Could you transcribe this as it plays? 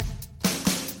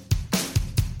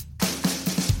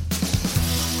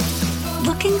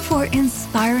Looking for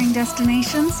inspiring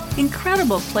destinations,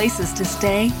 incredible places to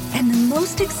stay, and the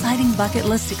most exciting bucket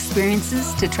list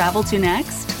experiences to travel to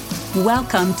next?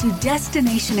 Welcome to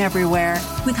Destination Everywhere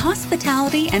with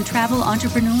hospitality and travel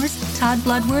entrepreneurs Todd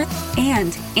Bloodworth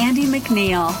and Andy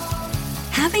McNeil.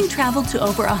 Having traveled to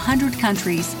over 100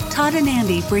 countries, Todd and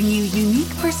Andy bring you unique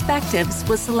perspectives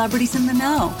with celebrities in the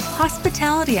know,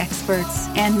 hospitality experts,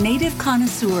 and native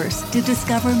connoisseurs to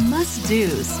discover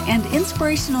must-dos and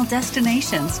inspirational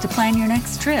destinations to plan your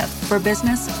next trip for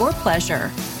business or pleasure.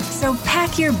 So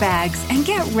pack your bags and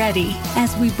get ready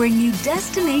as we bring you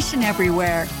Destination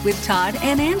Everywhere with Todd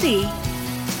and Andy.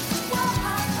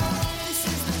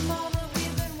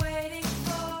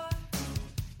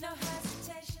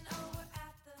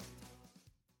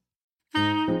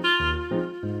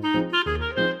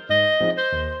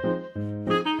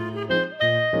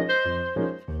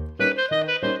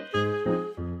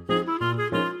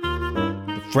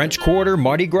 French Quarter,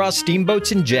 Mardi Gras,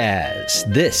 steamboats, and jazz.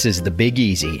 This is the Big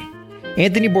Easy.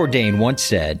 Anthony Bourdain once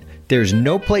said, "There's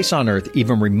no place on earth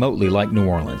even remotely like New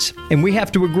Orleans." And we have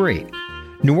to agree.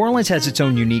 New Orleans has its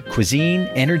own unique cuisine,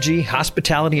 energy,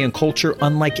 hospitality, and culture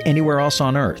unlike anywhere else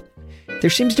on earth. There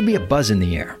seems to be a buzz in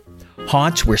the air.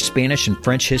 Haunts where Spanish and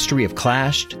French history have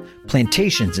clashed,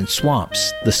 plantations and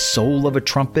swamps, the soul of a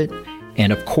trumpet,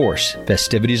 and of course,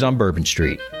 festivities on Bourbon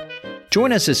Street.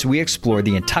 Join us as we explore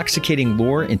the intoxicating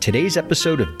lore in today's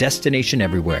episode of Destination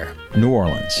Everywhere, New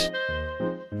Orleans.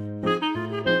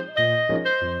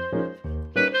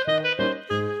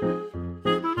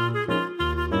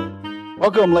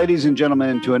 Welcome, ladies and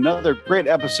gentlemen, to another great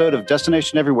episode of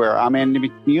Destination Everywhere. I'm Andy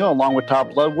McNeil, along with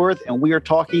Todd Bloodworth, and we are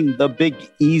talking the Big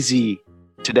Easy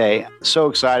today. So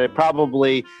excited.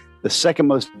 Probably the second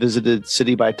most visited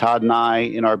city by Todd and I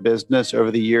in our business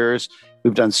over the years.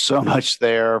 We've done so much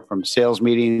there, from sales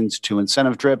meetings to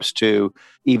incentive trips to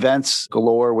events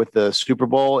galore with the Super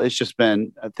Bowl. It's just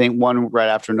been, I think, one right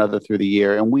after another through the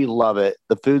year, and we love it.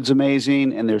 The food's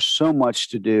amazing, and there's so much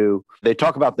to do. They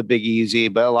talk about the Big Easy,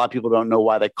 but a lot of people don't know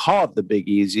why they call it the Big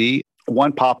Easy.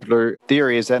 One popular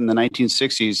theory is that in the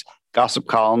 1960s, gossip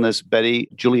columnist Betty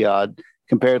Juilliard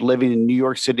compared living in New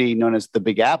York City, known as the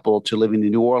Big Apple, to living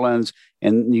in New Orleans.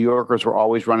 And New Yorkers were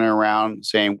always running around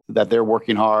saying that they're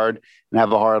working hard and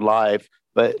have a hard life,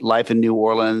 but life in New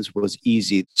Orleans was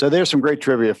easy. So there's some great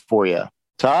trivia for you.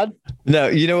 Todd? No,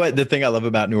 you know what? The thing I love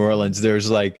about New Orleans, there's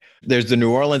the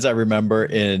New Orleans I remember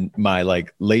in my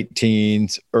late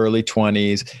teens, early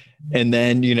 20s. And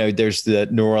then, there's the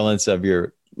New Orleans of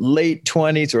your late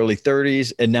 20s, early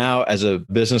 30s. And now as a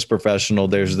business professional,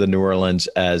 there's the New Orleans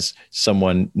as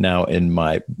someone now in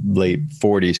my late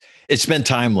 40s. It's been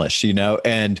timeless,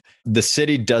 and the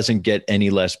city doesn't get any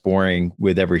less boring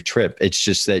with every trip. It's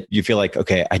just that you feel like,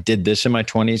 okay, I did this in my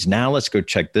 20s. Now let's go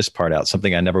check this part out,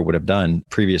 something I never would have done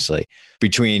previously.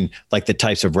 Between the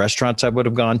types of restaurants I would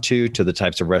have gone to the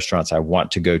types of restaurants I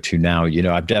want to go to now,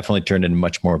 I've definitely turned into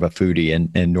much more of a foodie,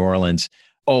 and New Orleans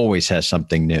always has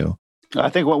something new. I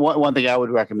think one thing I would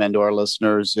recommend to our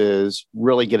listeners is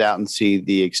really get out and see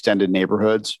the extended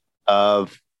neighborhoods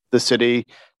of the city.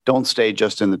 Don't stay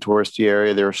just in the touristy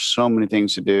area. There are so many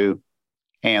things to do,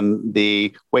 and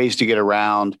the ways to get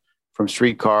around, from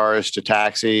streetcars to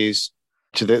taxis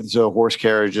to the horse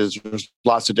carriages. There's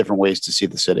lots of different ways to see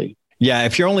the city. Yeah,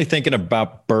 if you're only thinking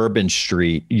about Bourbon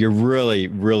Street, you're really,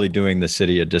 really doing the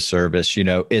city a disservice.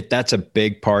 That's a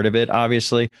big part of it,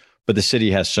 obviously. But the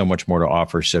city has so much more to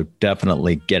offer. So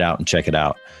definitely get out and check it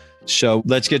out. So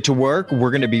let's get to work.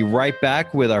 We're going to be right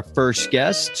back with our first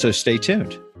guest. So stay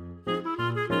tuned.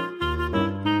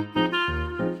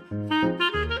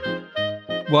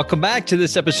 Welcome back to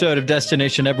this episode of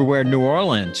Destination Everywhere, New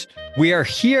Orleans. We are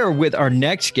here with our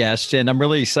next guest, and I'm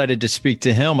really excited to speak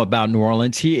to him about New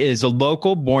Orleans. He is a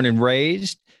local, born and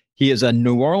raised. He is a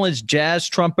New Orleans jazz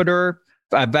trumpeter.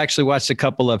 I've actually watched a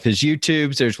couple of his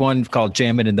YouTubes. There's one called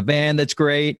Jammin' in the Van that's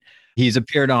great. He's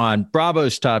appeared on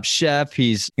Bravo's Top Chef.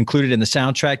 He's included in the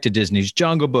soundtrack to Disney's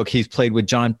Jungle Book. He's played with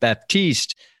John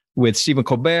Baptiste, with Stephen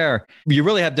Colbert. You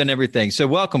really have done everything. So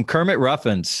welcome, Kermit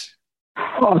Ruffins.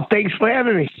 Oh, thanks for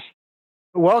having me.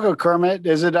 Welcome, Kermit.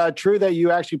 Is it true that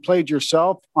you actually played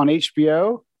yourself on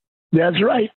HBO? That's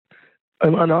right.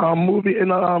 In a movie, in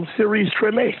a series,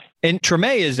 Treme. And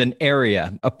Treme is an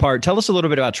area apart. Tell us a little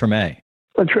bit about Treme.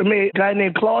 A guy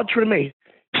named Claude Treme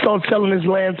started selling his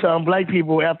land to black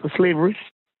people after slavery.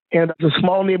 And it's a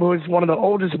small neighborhood. It's one of the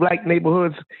oldest black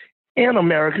neighborhoods in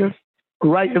America.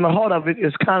 Right in the heart of it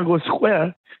is Congo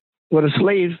Square, where the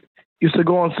slaves used to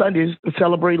go on Sundays to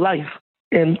celebrate life.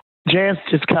 And jazz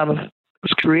just kind of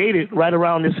was created right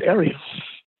around this area.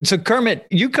 So Kermit,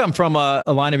 you come from a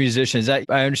line of musicians. I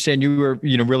understand you were,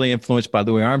 really influenced by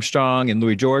Louis Armstrong and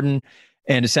Louis Jordan.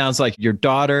 And it sounds like your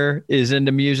daughter is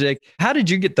into music. How did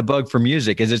you get the bug for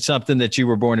music? Is it something that you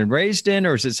were born and raised in,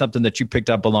 or is it something that you picked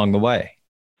up along the way?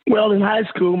 Well, in high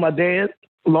school, my dad,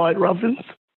 Lloyd Ruffins,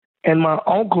 and my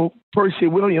uncle, Percy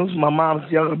Williams, my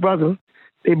mom's younger brother,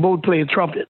 they both played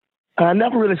trumpet. I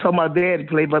never really saw my dad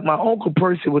play, but my uncle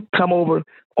Percy would come over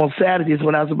on Saturdays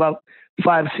when I was about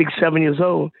 5, 6, 7 years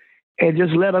old and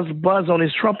just let us buzz on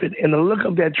his trumpet. And the look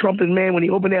of that trumpet, man, when he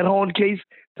opened that horn case,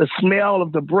 the smell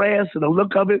of the brass and the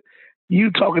look of it,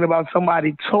 you talking about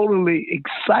somebody totally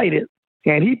excited.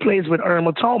 And he plays with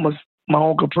Irma Thomas, my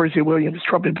uncle Percy Williams,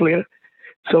 trumpet player.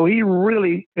 So he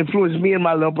really influenced me and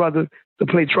my little brother to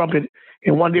play trumpet.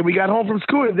 And one day we got home from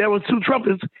school and there was 2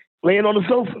 trumpets laying on the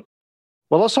sofa.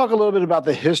 Well, let's talk a little bit about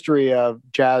the history of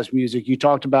jazz music. You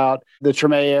talked about the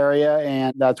Treme area,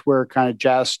 and that's where kind of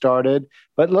jazz started.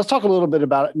 But let's talk a little bit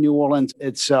about New Orleans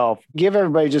itself. Give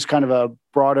everybody just kind of a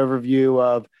broad overview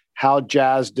of how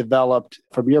jazz developed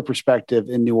from your perspective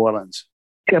in New Orleans.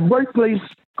 The birthplace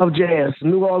of jazz,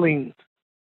 New Orleans.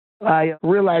 I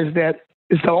realized that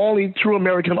it's the only true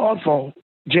American art form,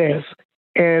 jazz.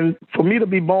 And for me to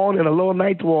be born in a Lower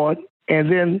Ninth Ward, and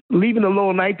then leaving the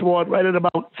Lower Ninth Ward right at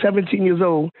about 17 years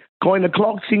old, going to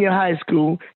Clark Senior High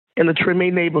School in the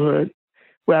Treme neighborhood,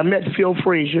 where I met Phil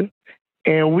Frazier,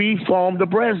 and we formed the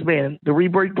brass band, the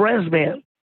Rebirth Brass Band.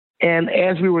 And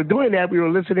as we were doing that, we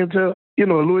were listening to,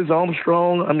 Louis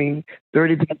Armstrong,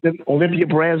 Dirty Tempted, Olympia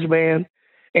Brass Band,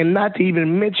 and not to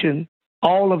even mention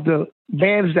all of the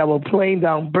bands that were playing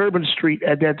down Bourbon Street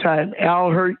at that time, Al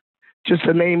Hurt, just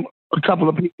to name a couple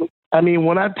of people.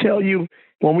 When I tell you,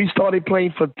 when we started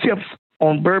playing for tips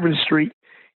on Bourbon Street,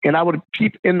 and I would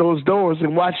peep in those doors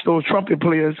and watch those trumpet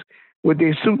players with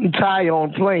their suit and tie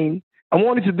on playing, I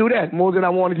wanted to do that more than I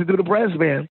wanted to do the brass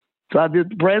band. So I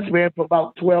did the brass band for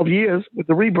about 12 years with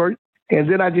the Rebirth,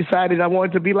 and then I decided I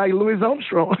wanted to be like Louis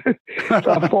Armstrong.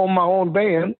 So I formed my own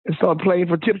band and started playing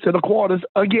for tips to the quarters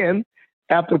again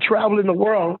after traveling the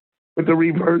world with the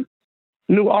Rebirth.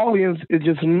 New Orleans is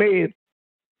just made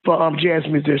for jazz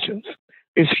musicians.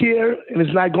 It's here and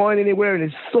it's not going anywhere. And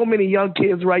there's so many young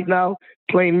kids right now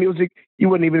playing music, you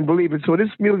wouldn't even believe it. So this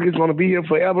music is going to be here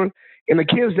forever. And the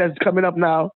kids that's coming up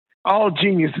now, all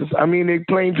geniuses. They're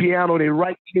playing piano, they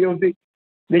write music.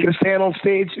 They can stand on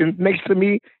stage and next to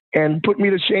me and put me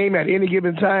to shame at any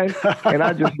given time. And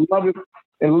I just love it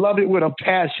and love it with a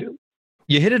passion.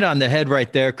 You hit it on the head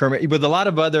right there, Kermit. With a lot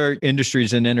of other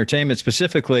industries in entertainment,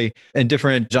 specifically in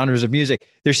different genres of music,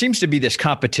 there seems to be this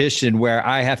competition where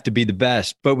I have to be the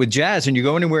best. But with jazz, and you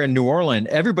go anywhere in New Orleans,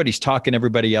 everybody's talking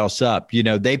everybody else up.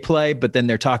 They play, but then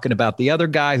they're talking about the other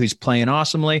guy who's playing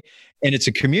awesomely. And it's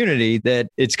a community that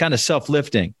it's kind of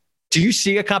self-lifting. Do you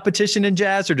see a competition in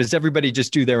jazz, or does everybody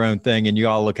just do their own thing and you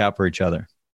all look out for each other?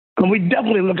 And we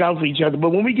definitely look out for each other. But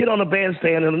when we get on a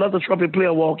bandstand and another trumpet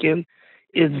player walk in,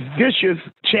 it's vicious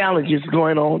challenges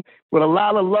going on with a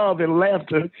lot of love and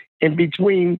laughter in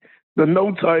between the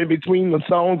notes or in between the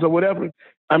songs or whatever.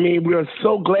 We are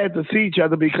so glad to see each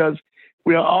other because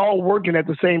we are all working at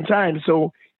the same time.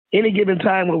 So any given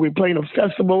time when we're playing a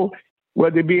festival,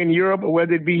 whether it be in Europe or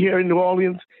whether it be here in New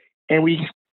Orleans, and we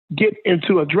get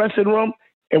into a dressing room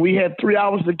and we have 3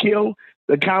 hours to kill,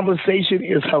 the conversation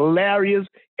is hilarious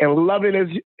and loving as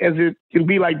it can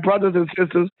be like brothers and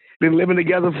sisters, been living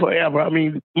together forever.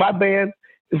 My band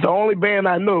is the only band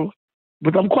I know,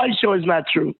 but I'm quite sure it's not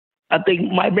true. I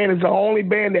think my band is the only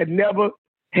band that never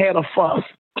had a fuss.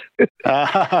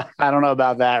 I don't know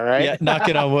about that, right? Yeah,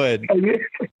 knocking on wood.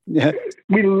 Yeah.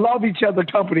 We love each other's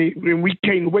company, and we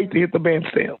can't wait to hit the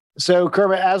bandstand. So,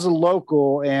 Kermit, as a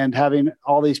local and having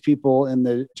all these people in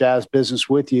the jazz business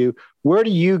with you, where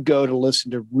do you go to listen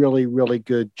to really, really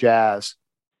good jazz?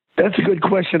 That's a good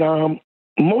question.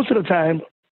 Most of the time,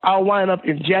 I'll wind up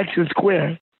in Jackson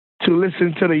Square to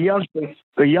listen to the youngsters,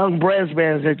 the young brass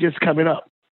bands that are just coming up.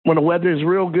 When the weather is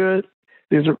real good,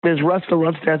 there's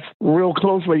restaurants that's real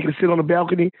close where you can sit on the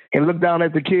balcony and look down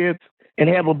at the kids and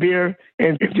have a beer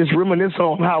and just reminisce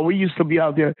on how we used to be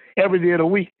out there every day of the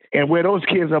week and where those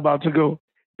kids are about to go.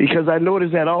 Because I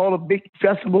noticed that all the big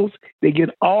festivals, they get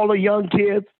all the young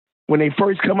kids when they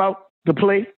first come out to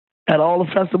play at all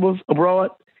the festivals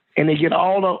abroad, and they get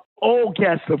all the old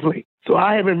cats to play. So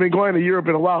I haven't been going to Europe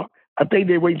in a while. I think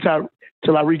they wait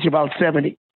till I reach about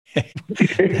 70.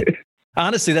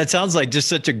 Honestly, that sounds like just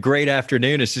such a great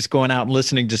afternoon. It's just going out and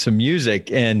listening to some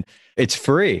music, and it's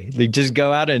free. You just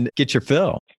go out and get your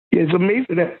fill. It's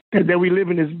amazing that we live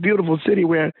in this beautiful city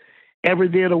where every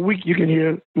day of the week you can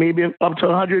hear maybe up to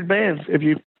 100 bands if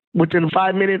you within a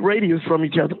 5-minute radius from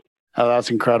each other. Oh, that's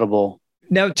incredible.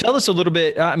 Now, tell us a little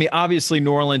bit. I mean, obviously,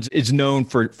 New Orleans is known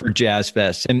for Jazz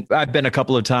Fest, and I've been a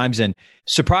couple of times. And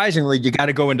surprisingly, you got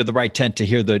to go into the right tent to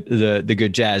hear the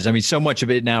good jazz. I mean, so much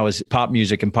of it now is pop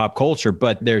music and pop culture,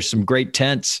 but there's some great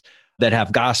tents that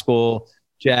have gospel,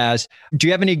 jazz. Do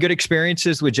you have any good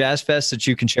experiences with Jazz Fest that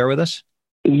you can share with us?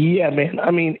 Yeah, man.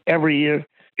 I mean, every year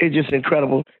it's just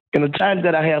incredible. And the times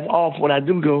that I have off when I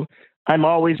do go, I'm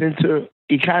always into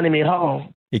Economy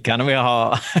Hall. Economy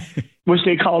Hall. Which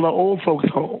they call the old folks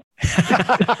home.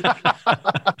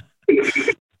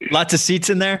 Lots of seats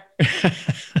in there?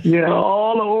 Yeah,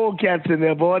 all the old cats in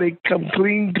there, boy. They come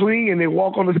clean, and they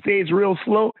walk on the stage real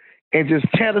slow and just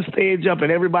tear the stage up,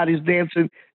 and everybody's dancing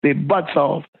their butts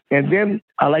off. And then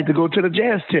I like to go to the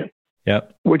jazz tent,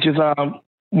 yep, which is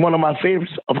one of my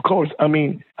favorites, of course. I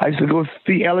mean, I used to go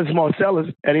see Ellis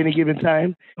Marsalis at any given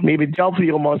time, maybe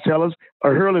Delphio Marsalis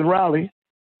or Hurlin Riley,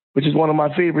 which is one of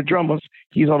my favorite drummers.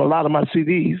 He's on a lot of my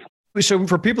CDs. So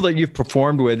for people that you've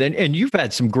performed with, and you've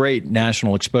had some great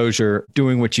national exposure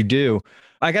doing what you do,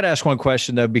 I got to ask one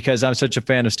question, though, because I'm such a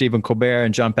fan of Stephen Colbert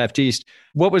and Jon Baptiste.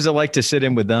 What was it like to sit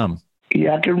in with them?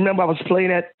 Yeah, I can remember I was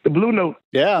playing at the Blue Note.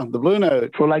 Yeah, the Blue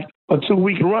Note. For like a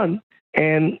 2-week run.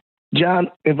 And John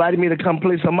invited me to come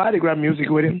play some Mardi Gras music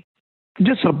with him.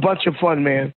 Just a bunch of fun,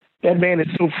 man. That man is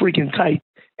so freaking tight.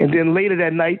 And then later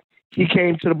that night, he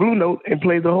came to the Blue Note and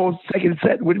played the whole second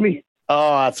set with me.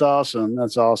 Oh, that's awesome.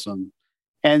 That's awesome.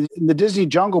 And in the Disney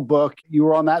Jungle Book, you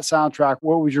were on that soundtrack.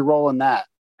 What was your role in that?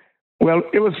 Well,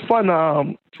 it was fun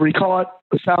to record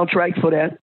the soundtrack for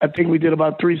that. I think we did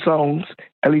about 3 songs.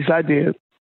 At least I did.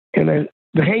 And then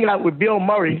to hang out with Bill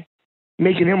Murray,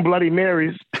 making him Bloody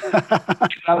Marys.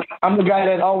 I'm the guy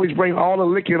that always bring all the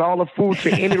liquor and all the food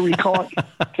to any record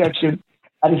section.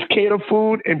 I just cater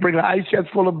food and bring an ice chest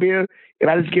full of beer, and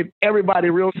I just get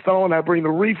everybody real stoned. I bring the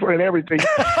reefer and everything.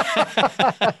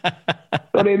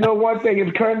 So they know one thing,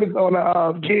 if Kermit's on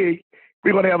a gig,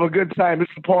 we're going to have a good time.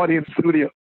 It's a party in the studio.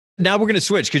 Now we're going to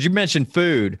switch because you mentioned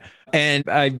food, and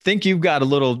I think you've got a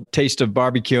little taste of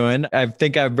barbecuing. I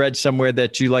think I've read somewhere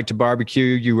that you like to barbecue.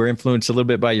 You were influenced a little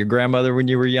bit by your grandmother when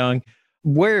you were young.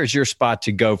 Where is your spot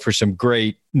to go for some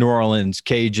great New Orleans,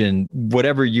 Cajun,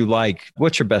 whatever you like?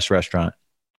 What's your best restaurant?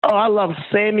 Oh, I love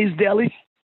Sammy's Deli.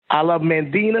 I love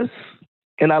Mandina's,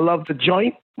 and I love The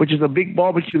Joint, which is a big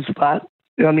barbecue spot.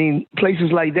 I mean,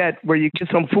 places like that where you get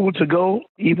some food to go,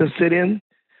 either sit in.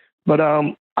 But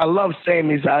I love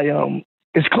Sammy's.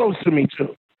 It's close to me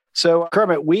too. So,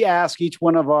 Kermit, we ask each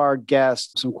one of our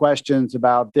guests some questions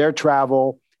about their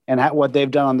travel and what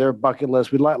they've done on their bucket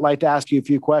list. We'd like to ask you a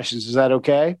few questions. Is that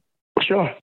okay?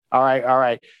 Sure. All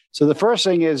right. So the first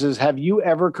thing is have you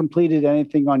ever completed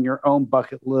anything on your own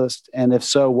bucket list? And if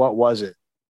so, what was it?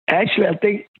 Actually, I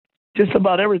think just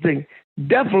about everything.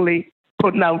 Definitely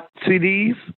putting out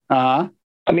CDs. Uh-huh.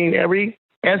 I mean, every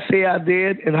essay I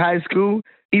did in high school,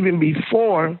 even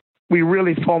before we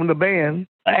really formed the band.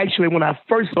 Actually, when I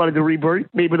first started the Rebirth,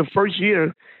 maybe the first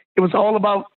year, it was all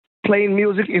about playing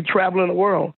music and traveling the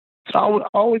world. So I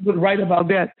always would write about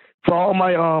that for all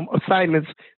my assignments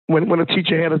when a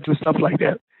teacher had us do stuff like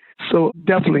that. So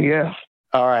definitely, yeah.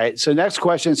 All right. So next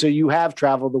question. So you have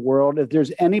traveled the world. If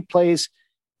there's any place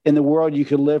in the world you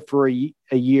could live for a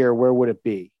year, where would it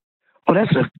be? Oh,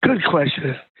 that's a good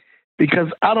question. Because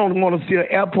I don't want to see an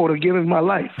airport again in my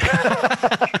life.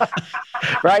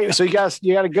 Right. So you got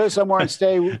to go somewhere and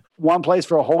stay one place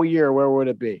for a whole year. Where would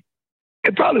it be?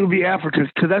 It probably would be Africa,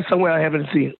 because that's somewhere I haven't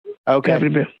seen. Okay.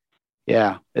 Haven't been.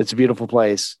 Yeah, it's a beautiful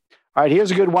place. All right,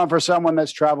 here's a good one for someone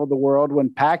that's traveled the world.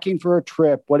 When packing for a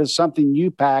trip, what is something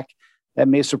you pack that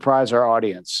may surprise our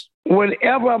audience?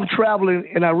 Whenever I'm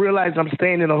traveling and I realize I'm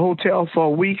staying in a hotel for a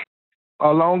week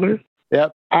or longer,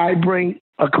 yep, I bring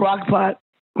a crock pot,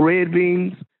 red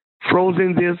beans,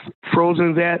 frozen this,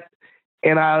 frozen that,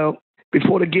 and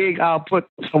before the gig, I'll put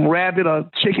some rabbit or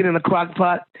chicken in a crock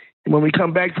pot. And when we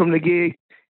come back from the gig,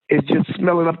 it's just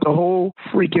smelling up the whole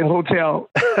freaking hotel.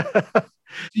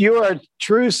 You are a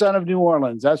true son of New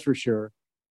Orleans, that's for sure.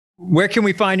 Where can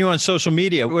we find you on social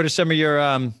media? What are some of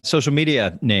your social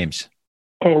media names?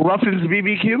 Ruffins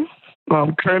BBQ,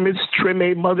 Kermit's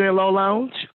Trim-Made Mother-in-Law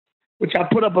Lounge, which I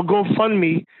put up a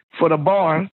GoFundMe for the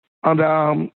bar on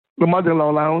the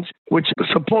Mother-in-Law Lounge, which the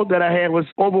support that I had was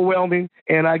overwhelming.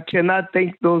 And I cannot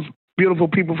thank those beautiful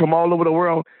people from all over the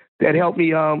world that helped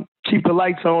me keep the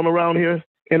lights on around here.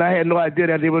 And I had no idea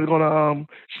that they were going to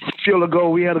fulfill a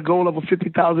goal. We had a goal of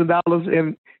 $50,000,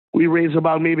 and we raised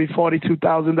about maybe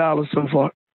 $42,000 so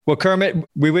far. Well, Kermit,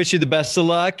 we wish you the best of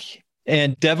luck,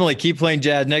 and definitely keep playing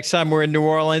jazz. Next time we're in New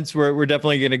Orleans, we're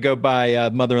definitely going to go by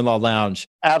Mother-in-Law Lounge.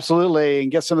 Absolutely,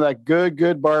 and get some of that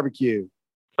good barbecue.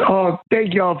 Oh,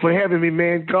 thank y'all for having me,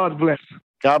 man. God bless.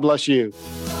 God bless you.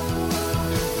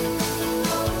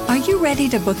 Are you ready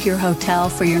to book your hotel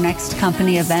for your next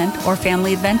company event or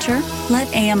family adventure? Let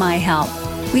AMI help.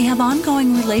 We have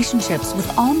ongoing relationships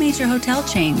with all major hotel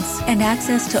chains and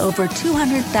access to over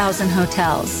 200,000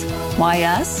 hotels. Why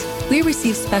us? We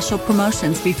receive special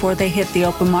promotions before they hit the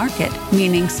open market,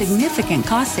 meaning significant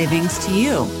cost savings to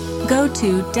you. Go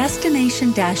to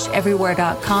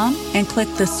destination-everywhere.com and click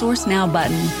the Source Now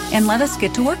button and let us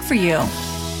get to work for you.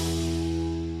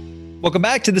 Welcome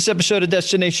back to this episode of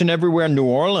Destination Everywhere New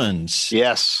Orleans.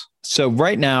 Yes. So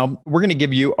right now, we're going to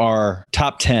give you our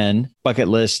top 10 bucket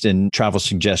list and travel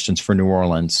suggestions for New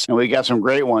Orleans. And we got some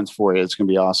great ones for you. It's going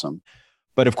to be awesome.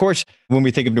 But of course, when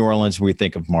we think of New Orleans, we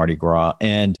think of Mardi Gras.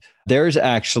 And there's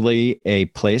actually a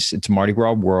place, it's Mardi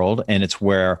Gras World, and it's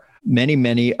where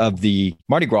many of the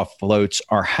Mardi Gras floats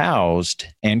are housed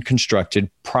and constructed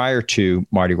prior to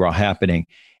Mardi Gras happening.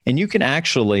 And you can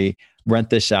actually rent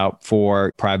this out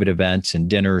for private events and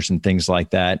dinners and things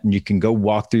like that. And you can go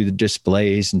walk through the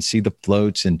displays and see the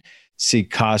floats and see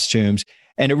costumes.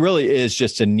 And it really is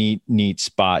just a neat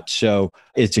spot. So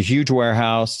it's a huge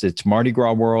warehouse. It's Mardi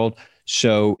Gras World.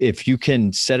 So if you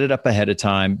can set it up ahead of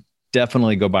time,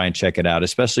 definitely go by and check it out,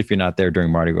 especially if you're not there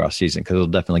during Mardi Gras season, because it'll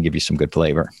definitely give you some good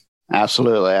flavor.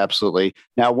 Absolutely. Absolutely.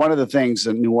 Now, one of the things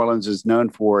that New Orleans is known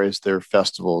for is their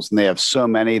festivals. And they have so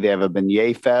many. They have a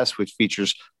Beignet Fest, which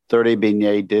features 30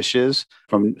 beignet dishes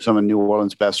from some of New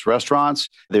Orleans' best restaurants.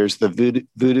 There's the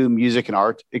Voodoo Music and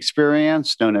Art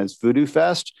Experience, known as Voodoo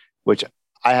Fest, which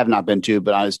I have not been to,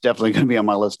 but it's definitely going to be on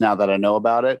my list now that I know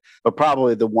about it. But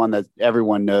probably the one that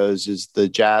everyone knows is the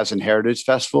Jazz and Heritage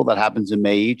Festival that happens in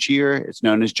May each year. It's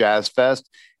known as Jazz Fest.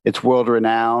 It's world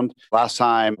renowned. Last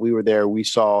time we were there, we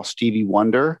saw Stevie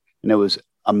Wonder, and it was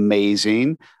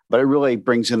amazing. But it really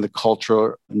brings in the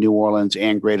culture of New Orleans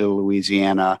and Greater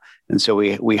Louisiana. And so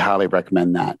we highly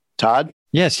recommend that. Todd?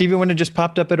 Yeah, Stevie Wonder just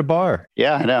popped up at a bar.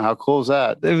 Yeah, I know. How cool is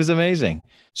that? It was amazing.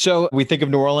 So we think of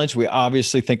New Orleans, we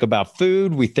obviously think about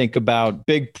food. We think about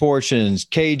big portions,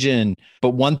 Cajun.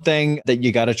 But one thing that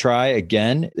you got to try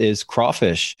again is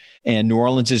crawfish. And New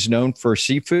Orleans is known for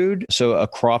seafood. So a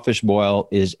crawfish boil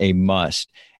is a must.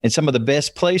 And some of the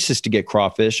best places to get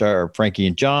crawfish are Frankie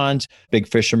and John's, Big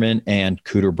Fisherman, and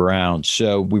Cooter Brown.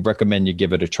 So we recommend you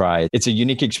give it a try. It's a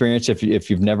unique experience if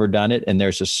you've never done it, and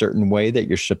there's a certain way that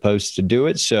you're supposed to do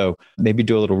it. So maybe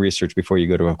do a little research before you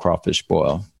go to a crawfish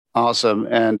boil. Awesome.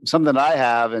 And something I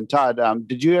have, and Todd,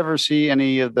 did you ever see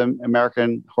any of the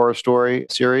American Horror Story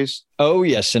series? Oh,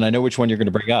 yes. And I know which one you're going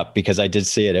to bring up because I did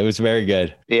see it. It was very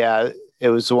good. Yeah. It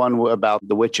was the one about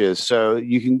the witches. So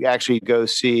you can actually go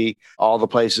see all the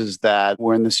places that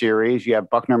were in the series. You have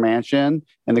Buckner Mansion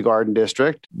in the Garden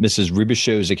District. Mrs.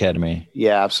 Rubichaux's Academy.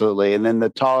 Yeah, absolutely. And then the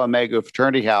Tau Omega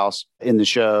Fraternity House in the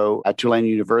show at Tulane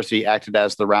University acted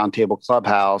as the Round Table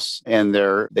Clubhouse. And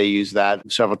they used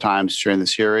that several times during the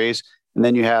series. And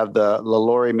then you have the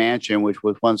LaLaurie Mansion, which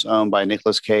was once owned by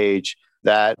Nicolas Cage,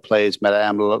 that plays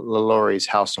Madame LaLaurie's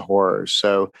House of Horrors.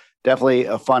 So definitely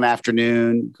a fun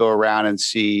afternoon. Go around and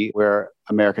see where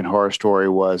American Horror Story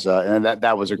was. And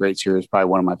that was a great series, probably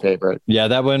one of my favorite. Yeah,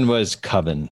 that one was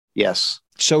Coven. Yes.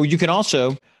 So you can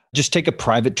also just take a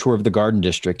private tour of the Garden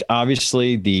District.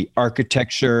 Obviously, the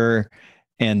architecture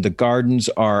and the gardens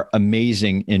are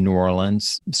amazing in New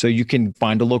Orleans. So you can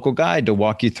find a local guide to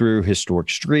walk you through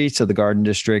historic streets of the Garden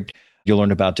District. You'll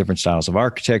learn about different styles of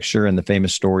architecture and the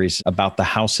famous stories about the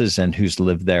houses and who's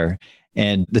lived there.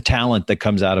 And the talent that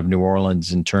comes out of New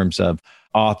Orleans in terms of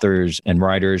authors and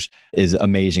writers is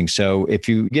amazing. So if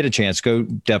you get a chance, go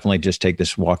definitely just take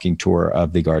this walking tour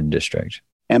of the Garden District.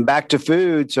 And back to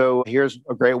food. So here's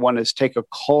a great one is take a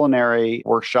culinary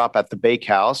workshop at the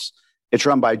Bakehouse. It's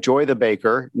run by Joy the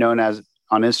Baker, known as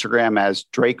on Instagram as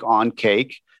Drake on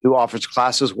Cake, who offers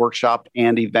classes, workshop,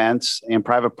 and events and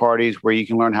private parties where you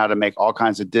can learn how to make all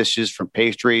kinds of dishes from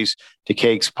pastries to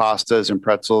cakes, pastas, and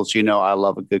pretzels. You know, I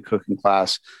love a good cooking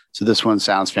class. So this one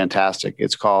sounds fantastic.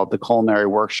 It's called the Culinary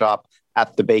Workshop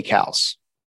at the Bakehouse.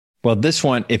 Well, this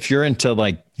one, if you're into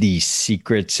like the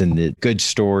secrets and the good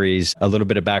stories, a little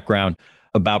bit of background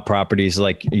about properties,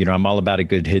 like, you know, I'm all about a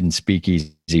good hidden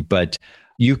speakeasy, but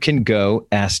you can go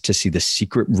ask to see the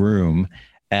secret room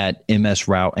at MS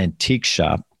Rao Antique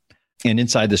Shop. And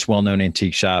inside this well-known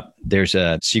antique shop, there's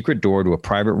a secret door to a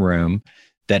private room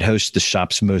that hosts the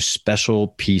shop's most special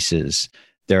pieces.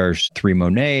 There's 3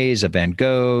 Monets, a Van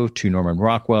Gogh, 2 Norman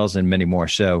Rockwells, and many more.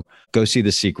 So go see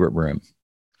the secret room.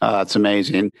 That's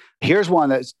amazing. Here's one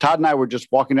that Todd and I were just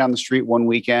walking down the street one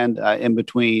weekend in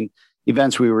between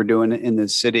events we were doing in the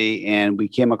city. And we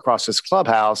came across this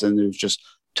clubhouse and there's just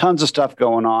tons of stuff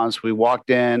going on. So we walked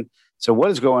in, So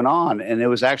what is going on? And it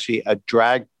was actually a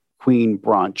drag queen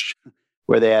brunch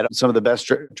where they had some of the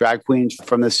best drag queens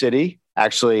from the city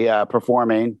actually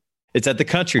performing. It's at the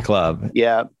Country Club.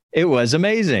 Yeah. It was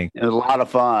amazing. It was a lot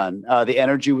of fun. The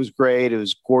energy was great. It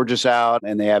was gorgeous out,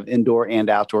 and they have indoor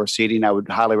and outdoor seating. I would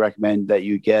highly recommend that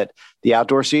you get the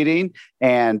outdoor seating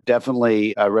and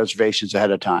definitely reservations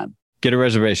ahead of time. Get a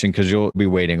reservation because you'll be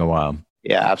waiting a while.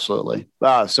 Yeah, absolutely.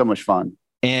 So much fun.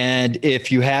 And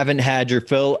if you haven't had your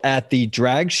fill at the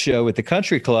drag show at the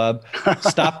Country Club,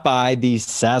 stop by the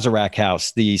Sazerac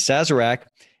House. The Sazerac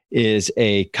is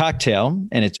a cocktail,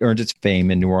 and it's earned its fame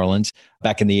in New Orleans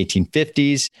back in the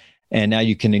 1850s. And now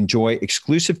you can enjoy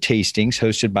exclusive tastings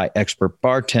hosted by expert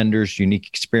bartenders, unique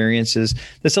experiences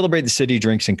that celebrate the city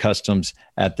drinks and customs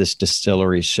at this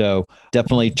distillery. So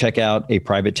definitely check out a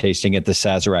private tasting at the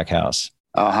Sazerac House.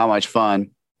 Oh, how much fun.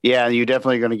 Yeah, you're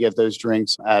definitely going to get those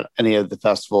drinks at any of the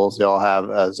festivals. They all have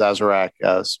Sazerac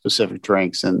specific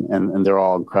drinks, and they're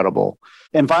all incredible.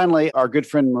 And finally, our good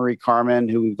friend Marie Carmen,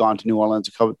 who we've gone to New Orleans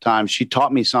a couple of times, she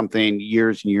taught me something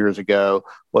years and years ago,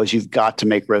 was you've got to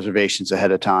make reservations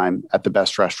ahead of time at the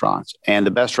best restaurants. And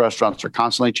the best restaurants are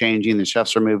constantly changing. The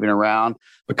chefs are moving around.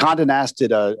 But Condé Nast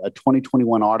did a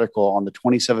 2021 article on the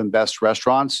 27 best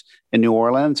restaurants in New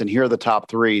Orleans, and here are the top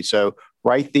 3. So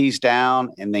write these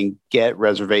down and then get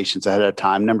reservations ahead of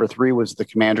time. Number 3 was the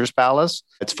Commander's Palace.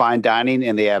 It's fine dining,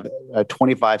 and they have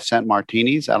 25-cent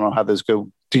martinis. I don't know how those go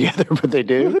together, but they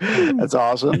do. That's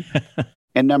awesome.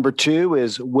 And number 2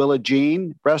 is Willa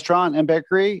Jean Restaurant and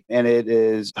Bakery, and it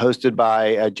is hosted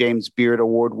by James Beard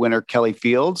Award winner Kelly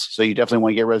Fields. So you definitely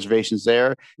want to get reservations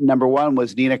there. Number 1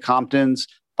 was Nina Compton's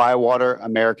Bywater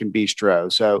American Bistro.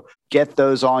 So get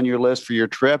those on your list for your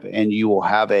trip, and you will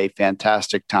have a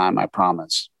fantastic time, I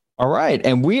promise. All right.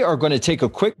 And we are going to take a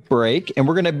quick break, and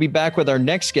we're going to be back with our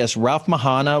next guest, Ralph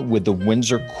Mahana with the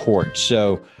Windsor Court.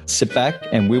 So sit back,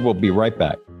 and we will be right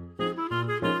back.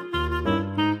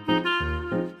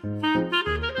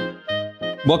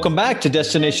 Welcome back to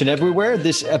Destination Everywhere,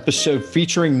 this episode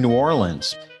featuring New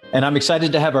Orleans. And I'm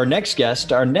excited to have our next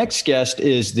guest. Our next guest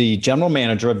is the general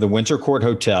manager of the Windsor Court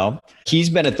Hotel. He's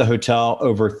been at the hotel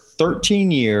over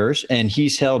 13 years, and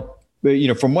he's held,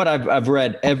 from what I've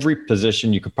read, every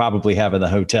position you could probably have in the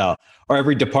hotel, or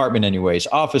every department anyways: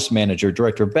 office manager,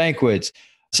 director of banquets,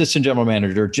 assistant general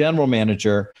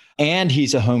manager, and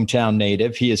he's a hometown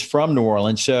native. He is from New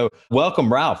Orleans. So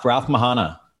welcome, Ralph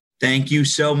Mahana. Thank you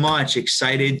so much.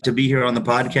 Excited to be here on the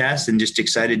podcast, and just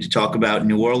excited to talk about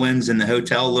New Orleans and the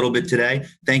hotel a little bit today.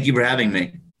 Thank you for having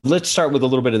me. Let's start with a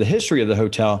little bit of the history of the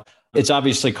hotel. It's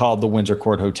obviously called the Windsor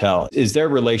Court Hotel. Is there a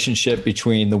relationship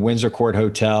between the Windsor Court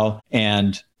Hotel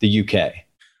and the UK?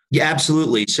 Yeah,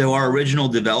 absolutely. So our original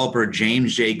developer,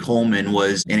 James J. Coleman,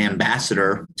 was an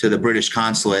ambassador to the British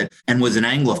consulate and was an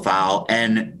Anglophile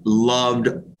and loved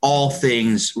all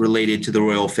things related to the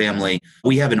royal family.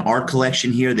 We have an art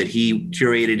collection here that he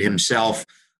curated himself.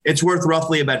 It's worth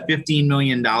roughly about $15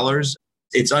 million.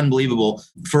 It's unbelievable.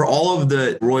 For all of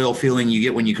the royal feeling you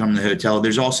get when you come to the hotel,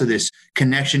 there's also this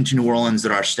connection to New Orleans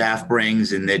that our staff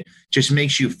brings, and that just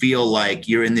makes you feel like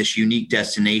you're in this unique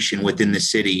destination within the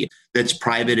city that's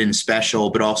private and special,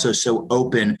 but also so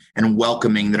open and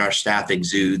welcoming that our staff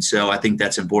exudes. So I think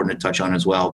that's important to touch on as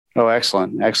well. Oh,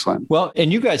 excellent. Excellent. Well,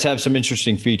 and you guys have some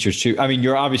interesting features too. I mean,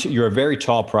 you're a very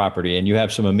tall property, and you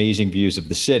have some amazing views of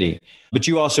the city, but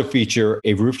you also feature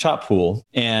a rooftop pool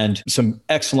and some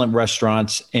excellent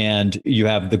restaurants. And you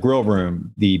have the Grill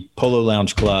Room, the Polo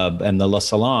Lounge Club, and the Le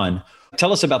Salon.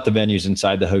 Tell us about the venues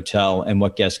inside the hotel and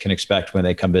what guests can expect when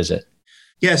they come visit.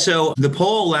 Yeah, so the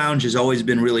Polo Lounge has always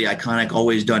been really iconic,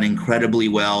 always done incredibly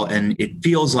well, and it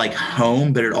feels like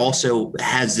home, but it also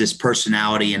has this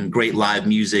personality and great live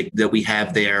music that we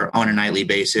have there on a nightly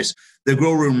basis. The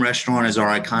Grill Room restaurant is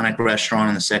our iconic restaurant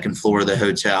on the second floor of the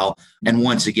hotel. And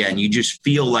once again, you just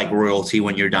feel like royalty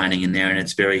when you're dining in there, and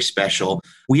it's very special.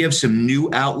 We have some new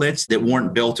outlets that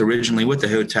weren't built originally with the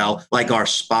hotel, like our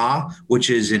spa, which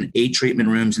is 8 treatment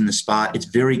rooms in the spa. It's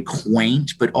very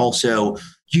quaint, but also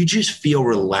you just feel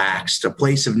relaxed, a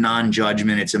place of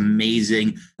non-judgment. It's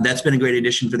amazing. That's been a great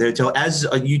addition for the hotel. As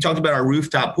you talked about our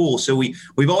rooftop pool. So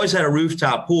we've always had a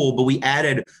rooftop pool, but we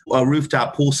added a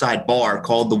rooftop poolside bar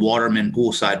called the Waterman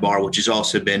Poolside Bar, which has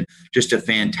also been just a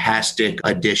fantastic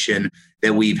addition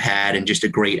that we've had, and just a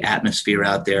great atmosphere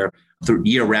out there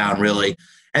year round, really.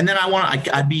 And then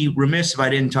I'd be remiss if I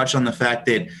didn't touch on the fact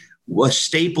that a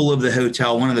staple of the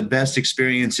hotel, one of the best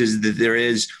experiences that there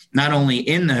is, not only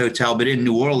in the hotel, but in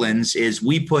New Orleans, is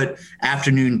we put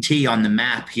afternoon tea on the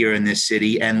map here in this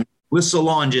city. And Le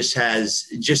Salon just has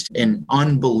just an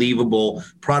unbelievable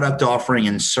product offering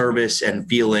and service and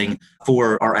feeling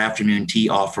for our afternoon tea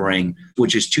offering,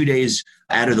 which is 2 days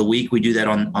out of the week. We do that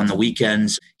on the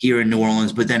weekends here in New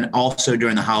Orleans, but then also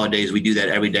during the holidays, we do that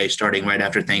every day starting right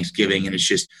after Thanksgiving. And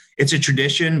it's a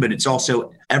tradition, but it's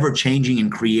also ever changing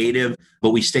and creative,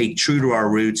 but we stay true to our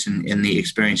roots, and the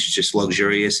experience is just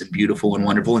luxurious and beautiful and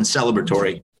wonderful and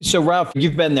celebratory. So Ralph,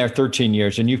 you've been there 13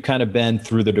 years and you've kind of been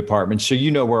through the department, so you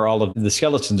know where all of the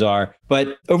skeletons are.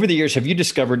 But over the years, have you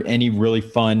discovered any really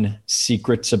fun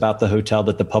secrets about the hotel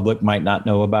that the public might not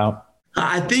know about?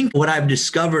 I think what I've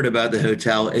discovered about the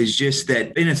hotel is just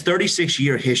that in its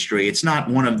 36-year history, it's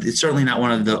certainly not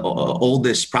one of the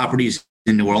oldest properties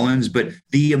in New Orleans, but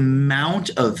the amount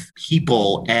of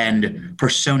people and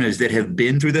personas that have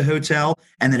been through the hotel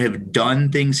and that have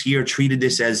done things here, treated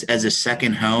this as a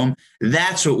second home,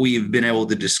 that's what we've been able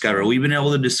to discover. We've been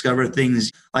able to discover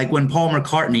things like when Paul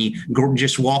McCartney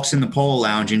just walks in the Polo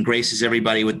Lounge and graces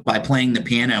everybody by playing the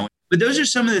piano. But those are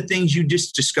some of the things you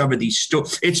just discover these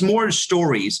stories. It's more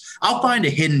stories. I'll find a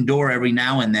hidden door every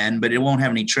now and then, but it won't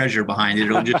have any treasure behind it.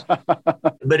 It'll just,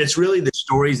 but it's really the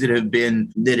stories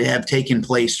that have taken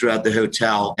place throughout the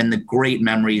hotel and the great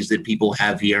memories that people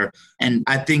have here. And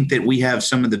I think that we have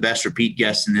some of the best repeat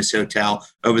guests in this hotel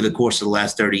over the course of the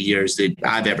last 30 years that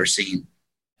I've ever seen.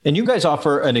 And you guys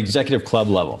offer an executive club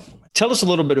level. Tell us a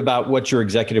little bit about what your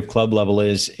executive club level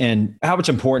is and how it's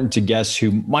important to guests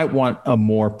who might want a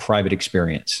more private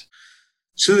experience.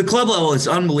 So the club level is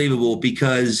unbelievable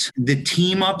because the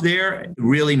team up there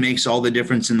really makes all the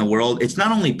difference in the world. It's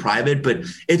not only private, but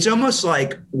it's almost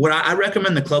like what I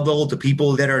recommend the club level to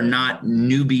people that are not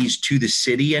newbies to the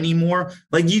city anymore.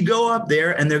 Like you go up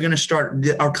there and they're going to start,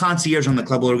 our concierge on the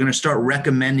club level are going to start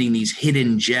recommending these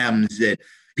hidden gems that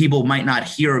people might not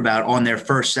hear about on their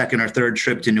first, second, or third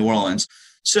trip to New Orleans.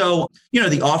 So,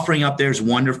 the offering up there is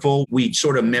wonderful. We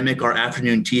sort of mimic our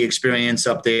afternoon tea experience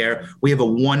up there. We have a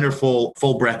wonderful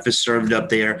full breakfast served up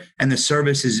there. And the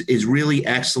service is really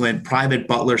excellent, private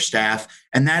butler staff.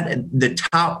 And that the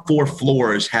top 4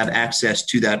 floors have access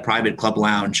to that private club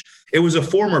lounge. It was a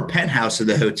former penthouse of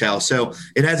the hotel. So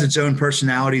it has its own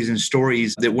personalities and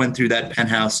stories that went through that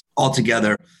penthouse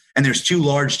altogether. And there's 2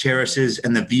 large terraces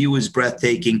and the view is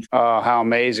breathtaking. Oh, how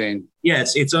amazing.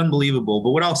 Yes, it's unbelievable. But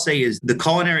what I'll say is the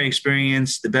culinary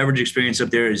experience, the beverage experience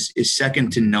up there is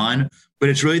second to none. But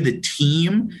it's really the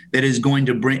team that is going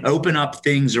to open up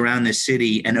things around the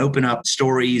city and open up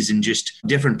stories and just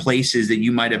different places that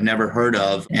you might have never heard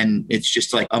of. And it's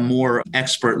just like a more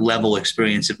expert level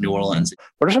experience of New Orleans.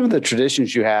 What are some of the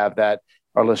traditions you have that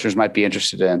our listeners might be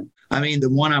interested in? I mean, the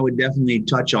one I would definitely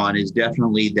touch on is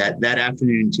definitely that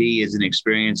afternoon tea is an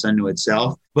experience unto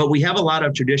itself. But we have a lot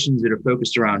of traditions that are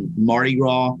focused around Mardi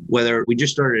Gras, whether we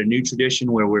just started a new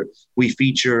tradition where we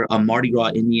feature a Mardi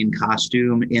Gras Indian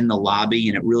costume in the lobby,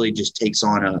 and it really just takes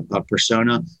on a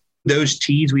persona. Those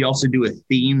teas, we also do a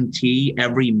themed tea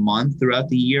every month throughout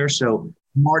the year. So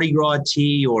Mardi Gras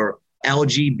tea or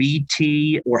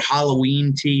LGBT or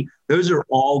Halloween tea, those are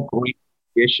all great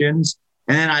traditions.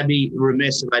 And then I'd be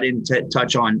remiss if I didn't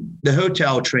touch on the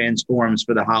hotel transforms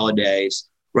for the holidays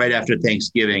right after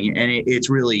Thanksgiving. And it's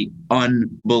really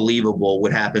unbelievable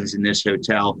what happens in this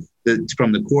hotel.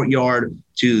 From the courtyard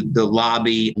to the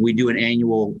lobby, we do an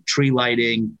annual tree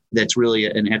lighting. That's really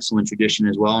an excellent tradition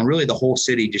as well. And really the whole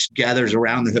city just gathers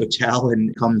around the hotel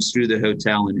and comes through the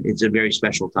hotel. And it's a very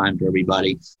special time for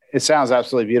everybody. It sounds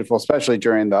absolutely beautiful, especially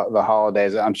during the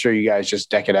holidays. I'm sure you guys just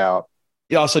deck it out.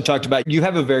 You also talked about you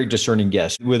have a very discerning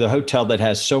guest. With a hotel that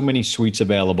has so many suites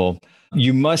available,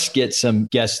 you must get some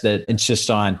guests that insist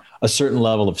on a certain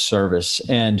level of service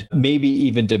and maybe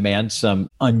even demand some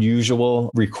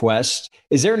unusual requests.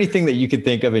 Is there anything that you could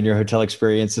think of in your hotel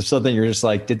experience of something you're just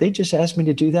like, did they just ask me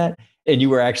to do that? And you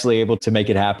were actually able to make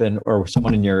it happen, or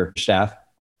someone in your staff?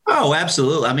 Oh,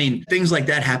 absolutely. I mean, things like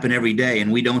that happen every day,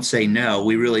 and we don't say no.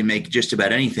 We really make just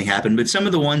about anything happen. But some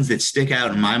of the ones that stick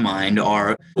out in my mind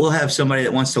are, we'll have somebody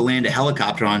that wants to land a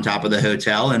helicopter on top of the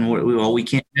hotel, and we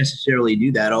can't necessarily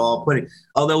do that.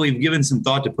 Although we've given some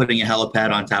thought to putting a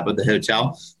helipad on top of the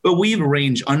hotel, but we've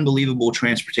arranged unbelievable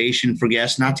transportation for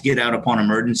guests, not to get out upon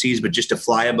emergencies, but just to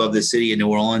fly above the city of New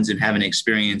Orleans and have an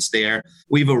experience there.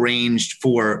 We've arranged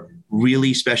for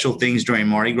really special things during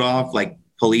Mardi Gras, like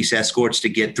police escorts to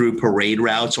get through parade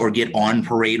routes or get on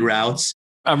parade routes.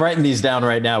 I'm writing these down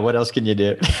right now. What else can you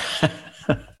do?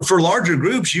 For larger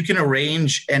groups, you can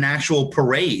arrange an actual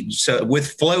parade, so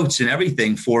with floats and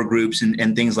everything for groups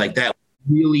and things like that.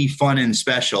 really fun and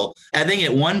special. I think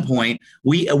at one point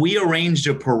we arranged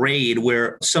a parade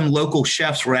where some local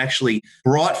chefs were actually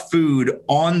brought food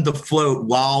on the float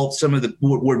while some of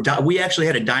we actually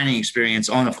had a dining experience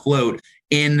on a float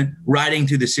in riding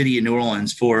through the city of New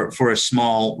Orleans for a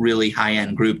small, really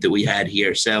high-end group that we had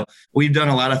here. So we've done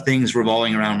a lot of things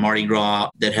revolving around Mardi Gras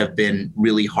that have been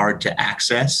really hard to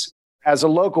access. As a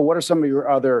local, what are some of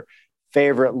your other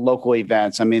favorite local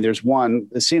events? I mean, there's one,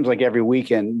 it seems like every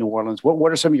weekend in New Orleans. What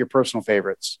are some of your personal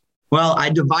favorites? Well,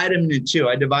 I divide them into two.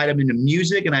 I divide them into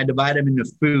music and I divide them into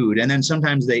food. And then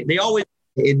sometimes they always,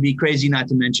 it'd be crazy not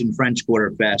to mention French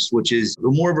Quarter Fest, which is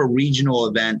more of a regional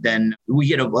event than we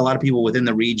get a lot of people within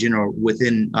the region or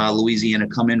within Louisiana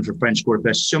come in for French Quarter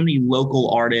Fest. So many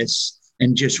local artists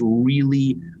and just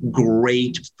really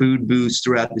great food booths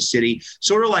throughout the city.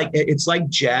 Sort of like, it's like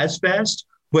Jazz Fest,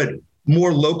 but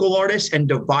more local artists and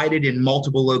divided in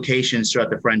multiple locations throughout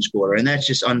the French Quarter. And that's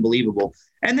just unbelievable.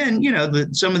 And then,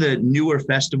 some of the newer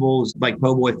festivals like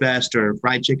Po' Boy Fest or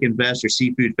Fried Chicken Fest or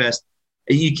Seafood Fest,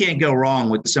 you can't go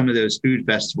wrong with some of those food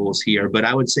festivals here. But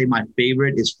I would say my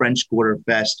favorite is French Quarter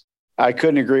Fest. I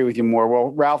couldn't agree with you more.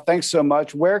 Well, Ralph, thanks so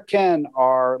much. Where can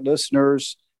our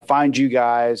listeners find you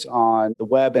guys on the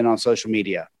web and on social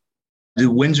media? The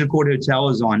Windsor Court Hotel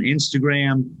is on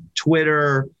Instagram,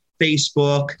 Twitter,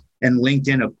 Facebook, and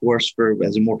LinkedIn, of course,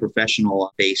 as a more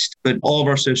professional based. But all of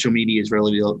our social media is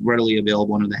readily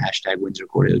available under the hashtag Windsor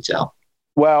Court Hotel.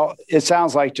 Well, it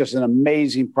sounds like just an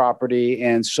amazing property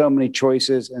and so many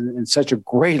choices and such a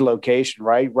great location,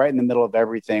 right in the middle of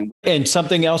everything. And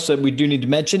something else that we do need to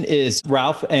mention is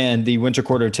Ralph and the Windsor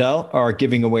Court Hotel are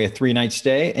giving away a 3-night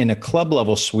stay in a club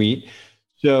level suite.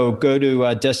 So go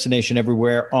to Destination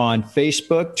Everywhere on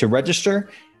Facebook to register.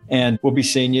 And we'll be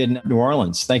seeing you in New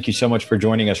Orleans. Thank you so much for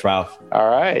joining us, Ralph. All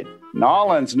right.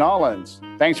 Nolans.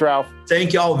 Thanks, Ralph.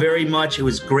 Thank you all very much. It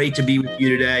was great to be with you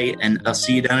today, and I'll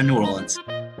see you down in New Orleans.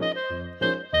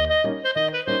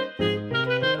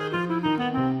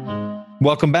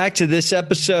 Welcome back to this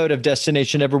episode of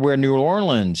Destination Everywhere New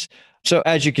Orleans. So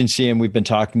as you can see, and we've been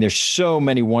talking, there's so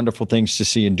many wonderful things to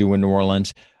see and do in New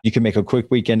Orleans. You can make a quick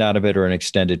weekend out of it or an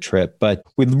extended trip. But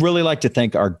we'd really like to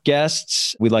thank our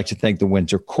guests. We'd like to thank the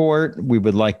Windsor Court. We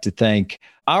would like to thank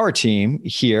our team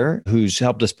here who's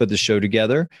helped us put the show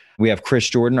together. We have Chris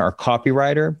Jordan, our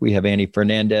copywriter. We have Annie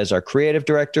Fernandez, our creative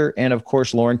director. And of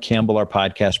course, Lauren Campbell, our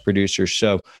podcast producer.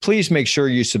 So please make sure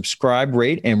you subscribe,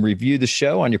 rate, and review the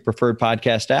show on your preferred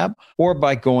podcast app or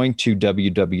by going to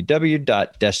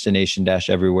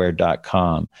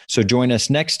www.destination-everywhere.com. So join us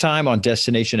next time on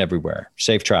Destination Everywhere.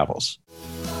 Safe travels.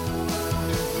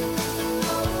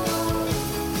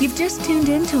 You've just tuned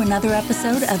in to another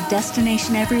episode of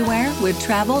Destination Everywhere with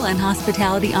travel and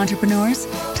hospitality entrepreneurs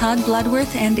Todd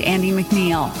Bloodworth and Andy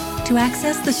McNeil. To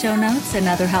access the show notes and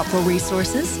other helpful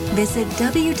resources, visit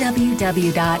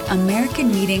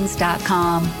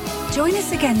www.americanmeetings.com. Join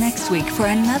us again next week for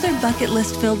another bucket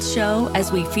list-filled show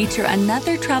as we feature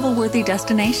another travel-worthy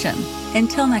destination.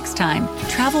 Until next time,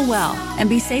 travel well and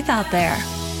be safe out there.